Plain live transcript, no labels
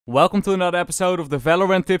Welcome to another episode of the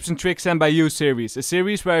Valorant Tips and Tricks Sent by You series, a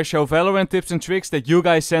series where I show Valorant tips and tricks that you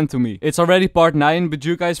guys send to me. It's already part 9, but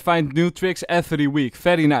you guys find new tricks every week,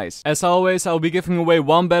 very nice. As always, I'll be giving away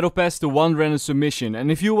one battle pass to one random submission, and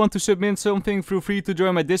if you want to submit something, feel free to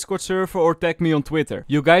join my Discord server or tag me on Twitter.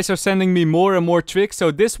 You guys are sending me more and more tricks, so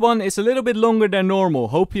this one is a little bit longer than normal,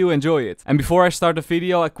 hope you enjoy it. And before I start the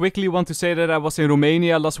video, I quickly want to say that I was in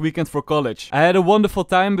Romania last weekend for college. I had a wonderful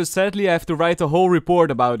time, but sadly I have to write a whole report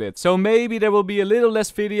about it. So maybe there will be a little less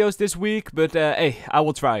videos this week, but hey, I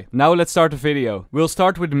will try. Now let's start the video. We'll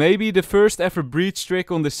start with maybe the first ever breach trick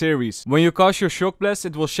on the series. When you cast your shock blast,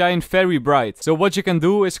 it will shine very bright. So what you can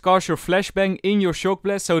do is cast your flashbang in your shock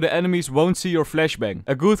blast so the enemies won't see your flashbang.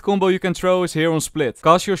 A good combo you can throw is here on split.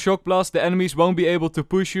 Cast your shock blast, the enemies won't be able to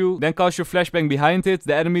push you. Then cast your flashbang behind it,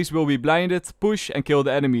 the enemies will be blinded, push and kill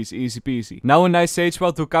the enemies, easy peasy. Now a nice sage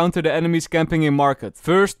spot to counter the enemies camping in market.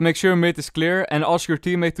 First, make sure mid is clear and ask your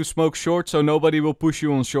teammate to smoke short so nobody will push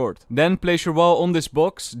you on short. Then place your wall on this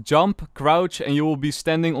box, jump, crouch and you will be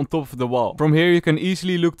standing on top of the wall. From here you can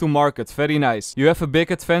easily look to market, very nice. You have a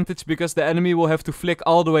big advantage because the enemy will have to flick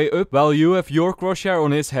all the way up while you have your crosshair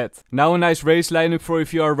on his head. Now a nice race lineup for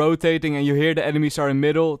if you are rotating and you hear the enemies are in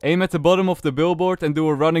middle. Aim at the bottom of the billboard and do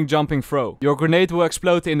a running jumping throw. Your grenade will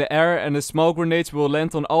explode in the air and the small grenades will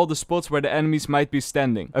land on all the spots where the enemies might be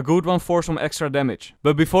standing. A good one for some extra damage.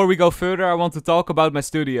 But before we go further, I want to talk about my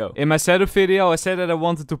studio. In my setup video I said that I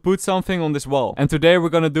wanted to put something on this wall. And today we're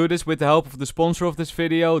gonna do this with the help of the sponsor of this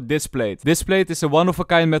video, this plate. This plate is a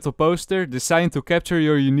one-of-a-kind metal poster designed to capture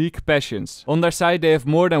your unique passions. On their site they have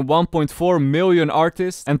more than 1.4 million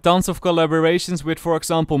artists and tons of collaborations with, for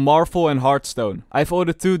example, Marvel and Hearthstone. I've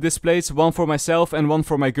ordered 2 displays, one for myself and one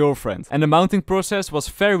for my girlfriend. And the mounting process was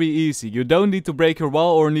very easy. You don't need to break your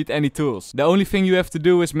wall or need any tools. The only thing you have to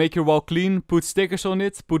do is make your wall clean, put stickers on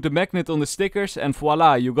it, put the magnet on the stickers and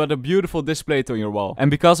voila, you got a beautiful display on your wall.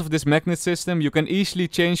 And because of this magnet system, you can easily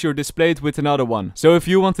change your display with another one. So if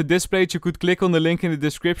you want the display, you could click on the link in the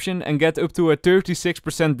description and get up to a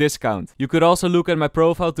 36% discount. You could also look at my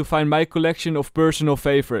profile to find my collection of personal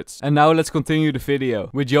favorites. And now let's continue the video.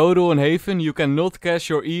 With Yodel and Haven, you cannot cast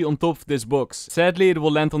your E on top of this box. Sadly, it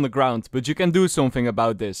will land on the ground, but you can do something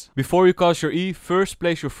about this. Before you cast your E, first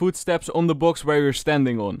place your footsteps on the box where you're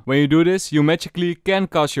standing on. When you do this, you magically can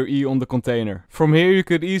cast your E on the container. From here you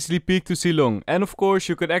could easily peek to see long. And of course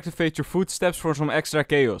you could activate your footsteps for some extra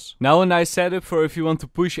chaos. Now a nice setup for if you want to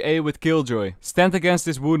push A with Killjoy. Stand against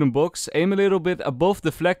this wooden box, aim a little bit above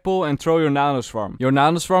the flagpole and throw your nanoswarm. Your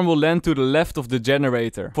nanoswarm will land to the left of the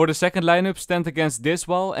generator. For the second lineup, stand against this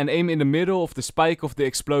wall and aim in the middle of the spike of the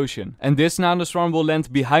explosion. And this nanoswarm will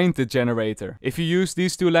land behind the generator. If you use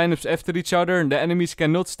these 2 lineups after each other, the enemies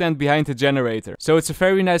cannot stand behind the generator. So it's a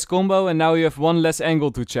very nice combo and now you have one less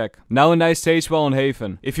angle to check. Now a nice sage wall on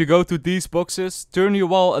Haven. If you go to these boxes, turn your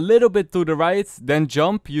wall a little bit to the right, then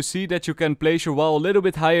jump, you see that you can place your wall a little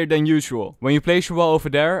bit higher than usual. When you place your wall over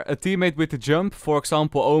there, a teammate with the jump, for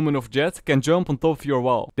example Omen of Jet, can jump on top of your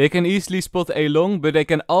wall. They can easily spot A long, but they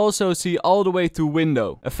can also see all the way to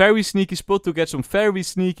window. A very sneaky spot to get some very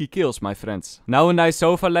sneaky kills, my friends. Now a nice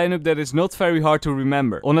sofa lineup that is not very hard to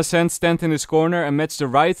remember. On ascent, stand in this corner and match the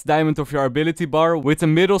right diamond of your ability bar with the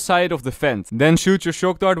middle side of the vent. Then shoot your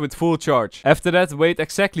shock dart with full charge. After that, wait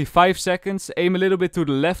exactly 5 seconds, aim a little bit to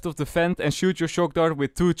the left of the vent and shoot your shock dart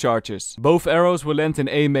with 2 charges. Both arrows will land in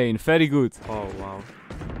A main, very good. Oh wow.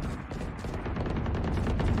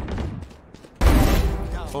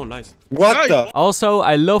 Oh nice. What the? Also,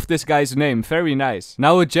 I love this guy's name, very nice.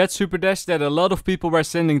 Now a jet super dash that a lot of people were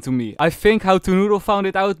sending to me. I think how to Noodle found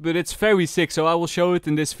it out, but it's very sick, so I will show it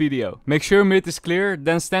in this video. Make sure mid is clear,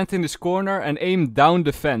 then stand in this corner and aim down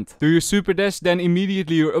the vent. Do your super dash, then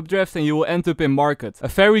immediately your updraft and you will end up in market. A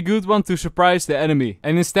very good one to surprise the enemy.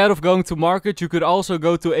 And instead of going to market, you could also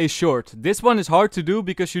go to A short. This one is hard to do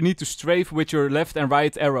because you need to strafe with your left and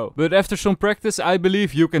right arrow. But after some practice, I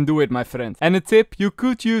believe you can do it, my friend. And a tip, you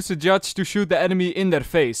could use a judge to shoot the enemy in their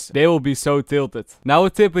face. They will be so tilted. Now a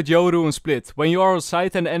tip with Yoru and split. When you are on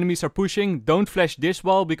site and the enemies are pushing, don't flash this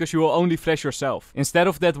wall because you will only flash yourself. Instead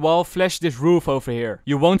of that wall, flash this roof over here.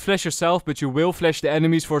 You won't flash yourself, but you will flash the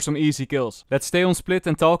enemies for some easy kills. Let's stay on split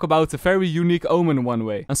and talk about a very unique Omen one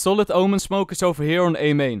way. A solid Omen smoke is over here on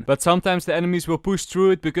A main, but sometimes the enemies will push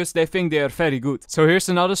through it because they think they are very good. So here's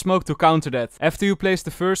another smoke to counter that. After you place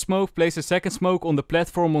the first smoke, place a second smoke on the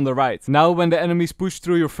platform on the right. Now when the enemies push through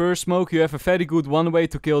through your first smoke, you have a very good one way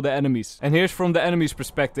to kill the enemies. And here's from the enemy's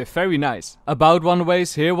perspective, very nice. About one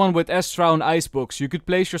ways, here one with Astra on Icebox. You could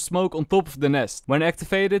place your smoke on top of the nest. When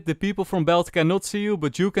activated, the people from Belt cannot see you,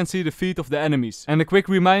 but you can see the feet of the enemies. And a quick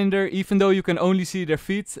reminder, even though you can only see their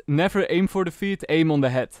feet, never aim for the feet, aim on the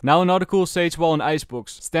head. Now another cool stage wall on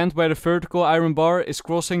Icebox. Stand where the vertical iron bar is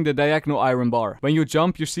crossing the diagonal iron bar. When you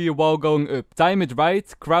jump, you see a wall going up. Time it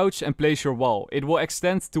right, crouch and place your wall. It will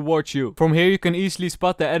extend towards you. From here you can easily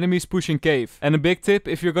spot the enemies pushing cave. And a big tip,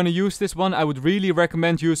 if you're gonna use this one, I would really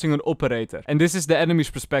recommend using an operator. And this is the enemy's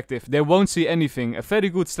perspective. They won't see anything. A very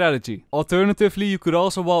good strategy. Alternatively, you could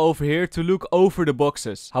also wall over here to look over the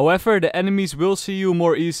boxes. However, the enemies will see you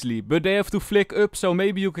more easily, but they have to flick up, so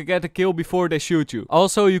maybe you can get a kill before they shoot you.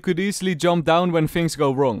 Also, you could easily jump down when things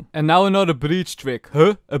go wrong. And now another breach trick.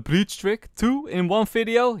 Huh? A breach trick? 2 in one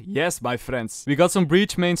video? Yes, my friends. We got some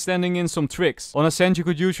breach mains standing in some tricks. On Ascent, you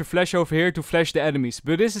could use your flash over here to flash the enemies,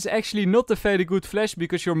 but this is actually not a very good flash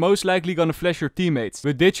because you're most likely gonna flash your teammates.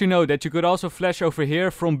 But did you know that you could also flash over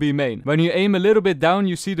here from B main? When you aim a little bit down,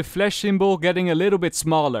 you see the flash symbol getting a little bit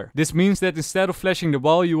smaller. This means that instead of flashing the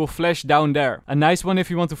wall, you will flash down there. A nice one if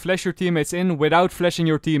you want to flash your teammates in without flashing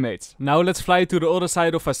your teammates. Now let's fly to the other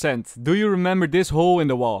side of Ascent. Do you remember this hole in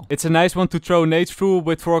the wall? It's a nice one to throw nades through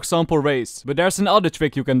with, for example, Raze. But there's another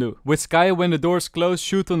trick you can do. With Sky, when the door is closed,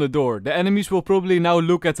 shoot on the door. The enemies will probably now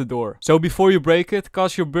look at the door. So before you break it,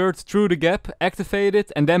 cast your bird through the gap, activate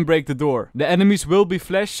it, and then break the door. The enemies will be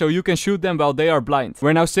flashed, so you can shoot them while they are blind.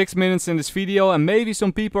 We're now 6 minutes in this video, and maybe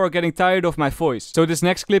some people are getting tired of my voice. So this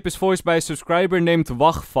next clip is voiced by a subscriber named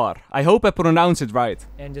Wachvar. I hope I pronounce it right.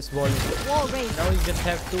 And just wall raise. Now you just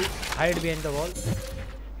have to hide behind the wall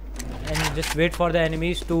and just wait for the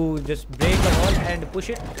enemies to just break the wall and push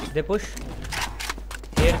it. They push.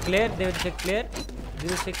 Here clear, they will say clear. They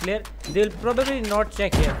will say clear. They will probably not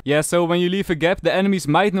check here. Yeah, so when you leave a gap, the enemies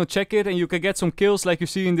might not check it and you can get some kills like you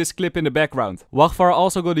see in this clip in the background. Wachvar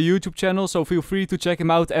also got a YouTube channel, so feel free to check him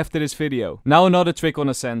out after this video. Now another trick on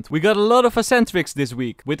Ascent. We got a lot of Ascent tricks this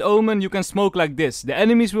week. With Omen, you can smoke like this. The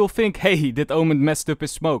enemies will think, hey, did Omen messed up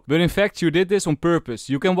his smoke? But in fact, you did this on purpose.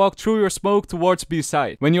 You can walk through your smoke towards B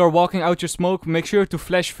side. When you are walking out your smoke, make sure to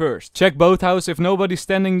flash first. Check boathouse. If nobody's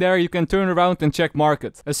standing there, you can turn around and check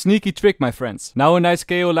market. A sneaky trick, my friends. Now a nice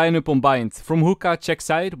KO lineup on Bind. From hookah, check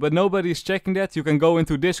side, but nobody is checking that. You can go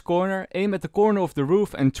into this corner, aim at the corner of the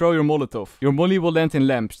roof and throw your Molotov. Your molly will land in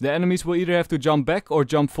lamps. The enemies will either have to jump back or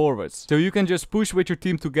jump forwards. So you can just push with your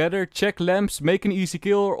team together, check lamps, make an easy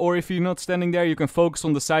kill, or if you're not standing there, you can focus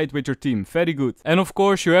on the side with your team. Very good. And of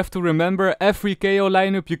course, you have to remember every KO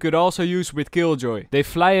lineup you could also use with Killjoy. They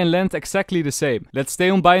fly and land exactly the same. Let's stay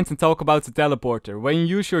on Bind and talk about the teleporter. When you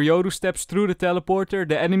use your Yoru steps through the teleporter,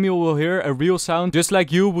 the enemy will hear a real sound just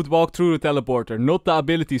like you would walk through the teleporter, not the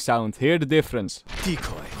ability sound. Hear the difference.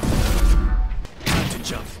 Decoy. Time to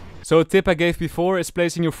jump. So a tip I gave before is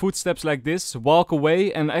placing your footsteps like this, walk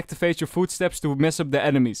away and activate your footsteps to mess up the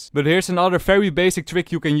enemies. But here's another very basic trick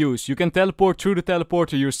you can use. You can teleport through the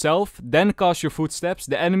teleporter yourself, then cast your footsteps.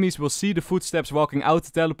 The enemies will see the footsteps walking out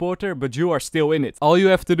the teleporter, but you are still in it. All you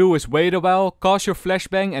have to do is wait a while, cast your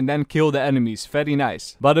flashbang and then kill the enemies. Very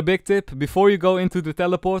nice. But a big tip, before you go into the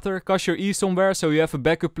teleporter, cast your E somewhere so you have a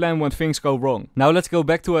backup plan when things go wrong. Now let's go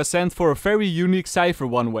back to Ascent for a very unique cipher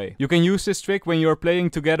one way. You can use this trick when you are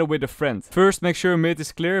playing together with a friend. First, make sure mid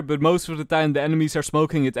is clear, but most of the time the enemies are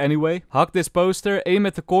smoking it anyway. Hug this poster, aim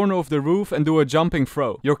at the corner of the roof and do a jumping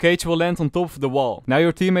throw. Your cage will land on top of the wall. Now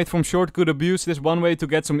your teammate from short could abuse this one way to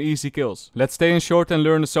get some easy kills. Let's stay in short and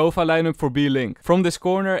learn the sofa lineup for B-Link. From this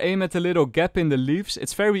corner, aim at the little gap in the leaves.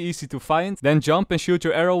 It's very easy to find. Then jump and shoot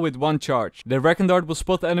your arrow with one charge. The Recon Dart will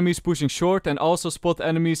spot enemies pushing short and also spot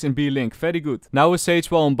enemies in B-Link. Very good. Now a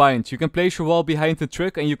Sage Wall on Bind. You can place your wall behind the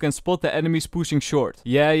truck and you can spot the enemies pushing short.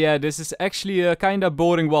 Yeah, this is actually a kinda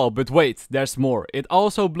boring wall, but wait, there's more. It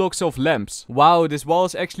also blocks off lamps. Wow, this wall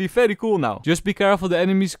is actually very cool now. Just be careful, the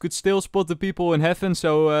enemies could still spot the people in heaven,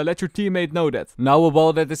 so let your teammate know that. Now a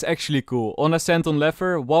wall that is actually cool. On Ascent on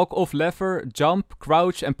lever, walk off lever, jump,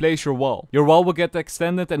 crouch and place your wall. Your wall will get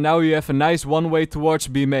extended and now you have a nice one way towards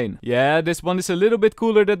B main. Yeah, this one is a little bit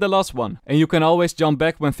cooler than the last one. And you can always jump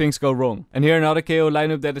back when things go wrong. And here another KO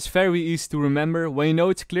lineup that is very easy to remember. When you know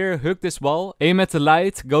it's clear, hug this wall, aim at the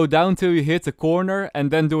light, go down till you hit the corner and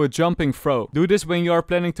then do a jumping throw. Do this when you are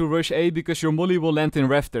planning to rush A because your molly will land in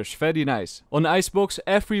rafters. Very nice. On Icebox,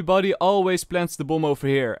 everybody always plants the bomb over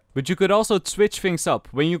here. But you could also switch things up.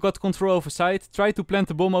 When you got control over side, try to plant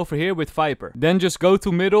the bomb over here with Viper. Then just go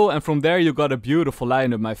to middle and from there you got a beautiful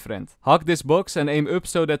lineup, my friend. Hug this box and aim up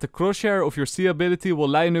so that the crosshair of your C ability will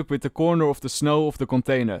line up with the corner of the snow of the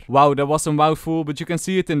container. Wow, that was a mouthful, but you can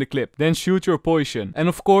see it in the clip. Then shoot your poison. And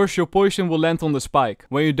of course, your poison will land on the spike.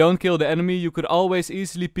 When you don't kill the enemy, you could always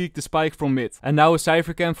easily peek the spike from mid. And now a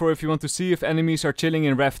cypher cam for if you want to see if enemies are chilling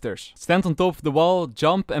in rafters. Stand on top of the wall,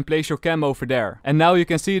 jump and place your cam over there. And now you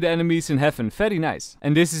can see the enemies in heaven. Very nice.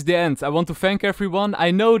 And this is the end. I want to thank everyone.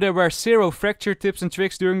 I know there were 0 fracture tips and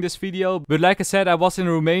tricks during this video, but like I said, I was in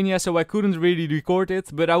Romania, so I couldn't really record it,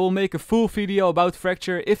 but I will make a full video about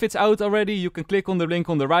fracture. If it's out already, you can click on the link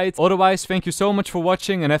on the right. Otherwise, thank you so much for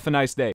watching and have a nice day.